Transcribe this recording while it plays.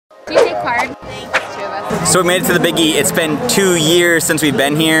your card. Thanks. So we made it to the Big E. It's been 2 years since we've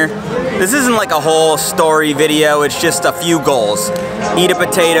been here. This isn't like a whole story video, it's just a few goals. Eat a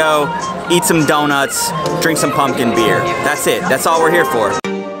potato, eat some donuts, drink some pumpkin beer. That's it. That's all we're here for.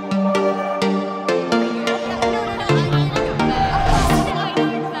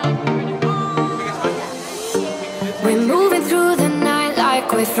 We're moving through the night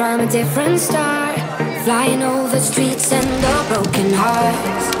like we're from a different star, flying over streets and the broken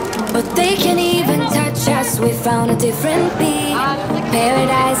hearts. But they can't even touch us, we found a different beat.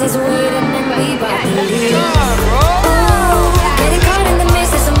 Paradise is waiting and we bought the lead. Ooh, getting caught in the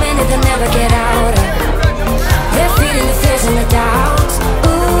mist, there's so many that never get out of. They're feeding the fears and the doubts.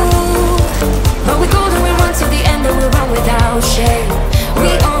 Ooh, but we go and we run to the end and we run without shame.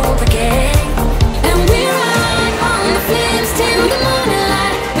 We own the game, and we run on the flames till the morning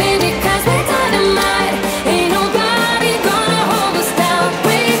light. Baby, 'cause we're dynamite. Ain't nobody gonna hold us down.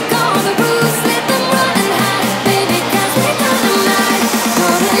 Break all the rules, let them run and hide. Baby, 'cause we're dynamite.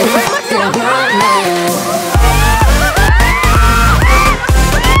 Don't run now.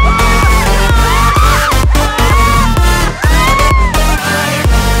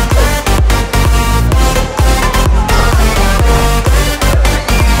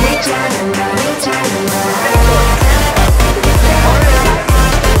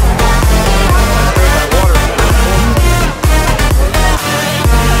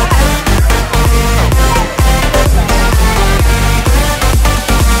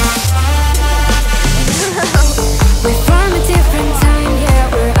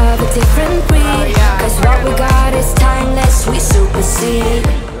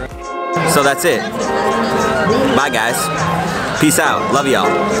 So that's it. Bye guys. Peace out. Love y'all.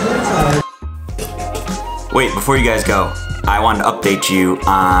 Wait, before you guys go, I wanted to update you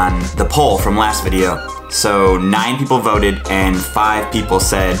on the poll from last video. So 9 people voted and 5 people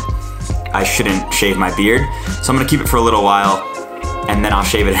said I shouldn't shave my beard. So I'm gonna keep it for a little while and then I'll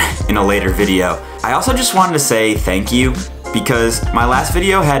shave it in a later video. I also just wanted to say thank you because my last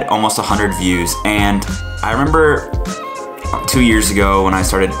video had almost 100 views, and I remember 2 years ago when I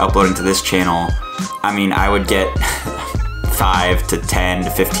started uploading to this channel, I mean, I would get 5 to 10 to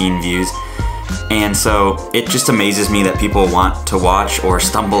 15 views. And so it just amazes me that people want to watch or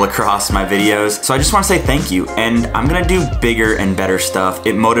stumble across my videos. So I just want to say thank you, and I'm gonna do bigger and better stuff.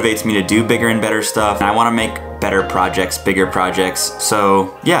 It motivates me to do bigger and better stuff, and I want to make better projects, bigger projects.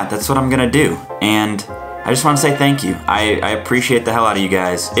 So yeah, that's what I'm gonna do. And I just want to say thank you. I appreciate the hell out of you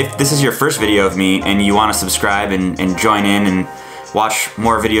guys. If this is your first video of me and you want to subscribe and join in and watch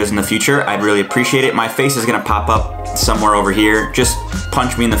more videos in the future, I'd really appreciate it. My face is gonna pop up somewhere over here. Just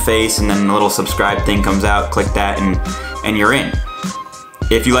punch me in the face and then the little subscribe thing comes out, click that and you're in.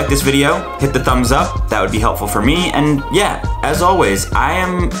 If you like this video, hit the thumbs up, that would be helpful for me. And yeah, as always, I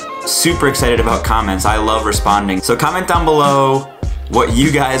am super excited about comments. I love responding. So comment down below what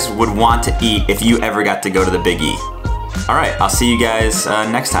you guys would want to eat if you ever got to go to the Big E. All right, I'll see you guys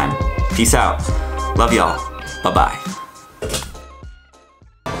next time. Peace out. Love y'all. Bye-bye.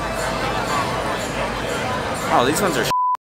 Oh, these ones are